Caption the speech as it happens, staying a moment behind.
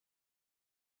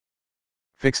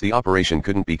Fix the operation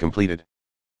couldn't be completed.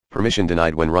 Permission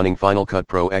denied when running Final Cut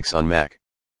Pro X on Mac.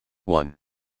 1.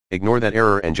 Ignore that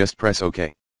error and just press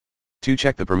OK. 2.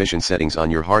 Check the permission settings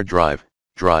on your hard drive,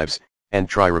 drives, and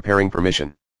try repairing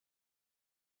permission.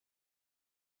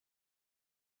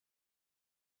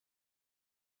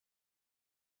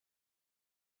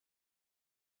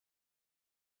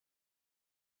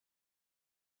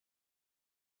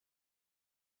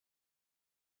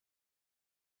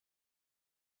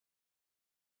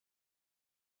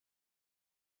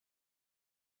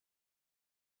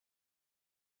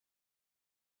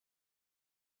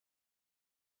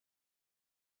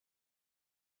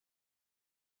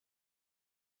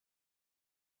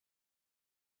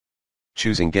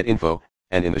 Choosing Get Info,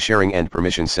 and in the Sharing and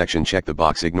Permissions section check the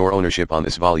box Ignore ownership on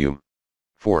this volume.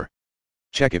 4.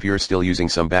 Check if you're still using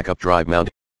some backup drive mount.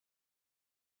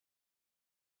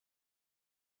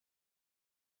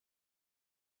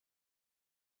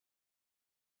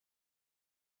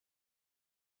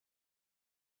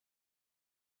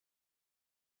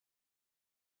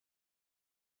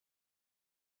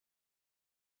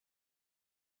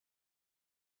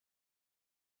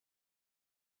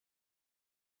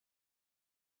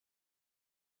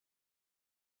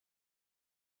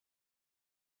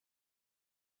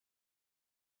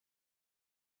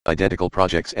 Identical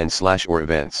projects and /or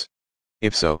events.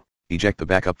 If so, eject the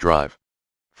backup drive.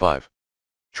 5.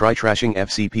 Try trashing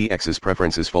FCPX's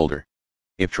preferences folder.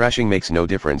 If trashing makes no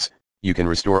difference, you can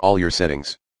restore all your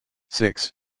settings.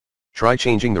 6. Try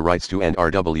changing the rights to and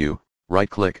RW,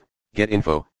 right-click, Get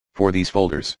Info, for these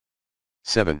folders.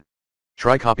 7.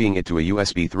 Try copying it to a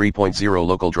USB 3.0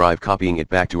 local drive, copying it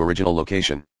back to original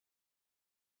location.